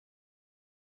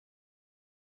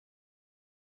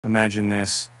Imagine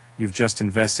this. You've just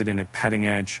invested in a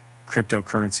cutting-edge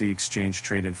cryptocurrency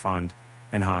exchange-traded fund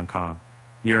in Hong Kong.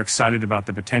 You're excited about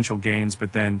the potential gains,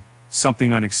 but then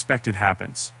something unexpected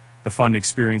happens. The fund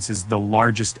experiences the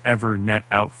largest ever net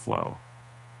outflow.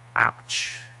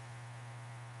 Ouch.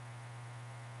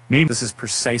 Maybe this is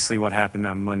precisely what happened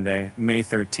on Monday, May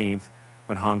 13th,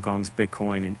 when Hong Kong's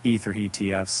Bitcoin and Ether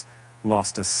ETFs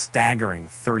lost a staggering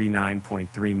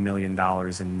 $39.3 million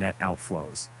in net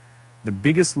outflows. The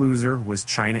biggest loser was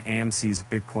China AMC's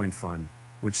Bitcoin fund,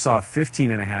 which saw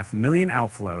 15.5 million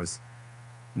outflows.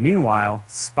 Meanwhile,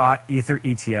 spot Ether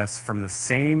ETFs from the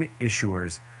same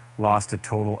issuers lost a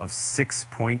total of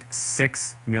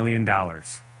 $6.6 million.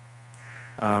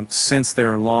 Since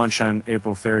their launch on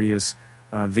April 30th,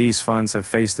 these funds have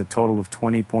faced a total of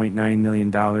 $20.9 million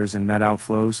in net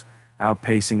outflows,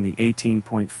 outpacing the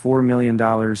 $18.4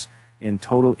 million in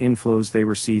total inflows they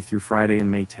received through Friday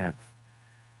and May 10th.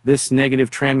 This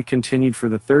negative trend continued for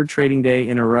the third trading day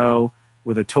in a row,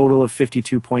 with a total of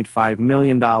 $52.5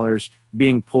 million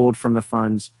being pulled from the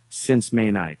funds since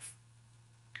May 9th.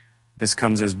 This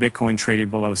comes as Bitcoin traded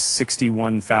below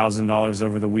 $61,000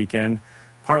 over the weekend,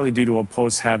 partly due to a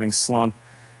post-halving slump.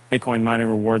 Bitcoin mining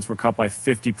rewards were cut by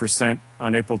 50%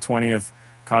 on April 20th,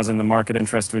 causing the market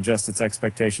interest to adjust its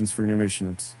expectations for new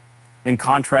issuance. In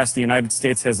contrast, the United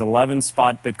States has 11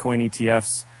 spot Bitcoin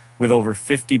ETFs with over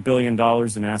 $50 billion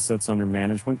in assets under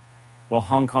management, while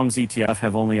Hong Kong's ETF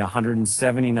have only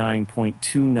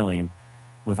 $179.2 million,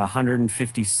 with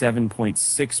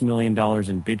 $157.6 million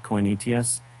in Bitcoin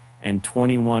ETFs and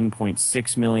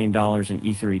 $21.6 million in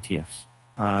Ether ETFs.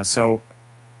 So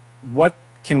what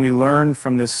can we learn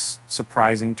from this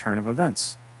surprising turn of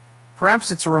events?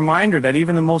 Perhaps it's a reminder that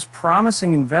even the most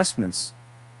promising investments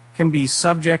can be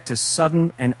subject to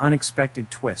sudden and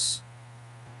unexpected twists.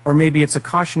 Or maybe it's a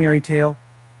cautionary tale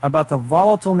about the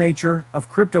volatile nature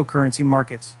of cryptocurrency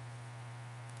markets.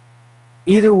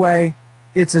 Either way,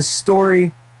 it's a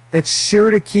story that's sure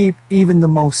to keep even the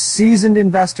most seasoned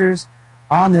investors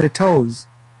on their toes.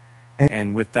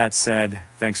 And with that said,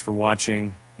 thanks for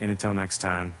watching, and until next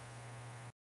time.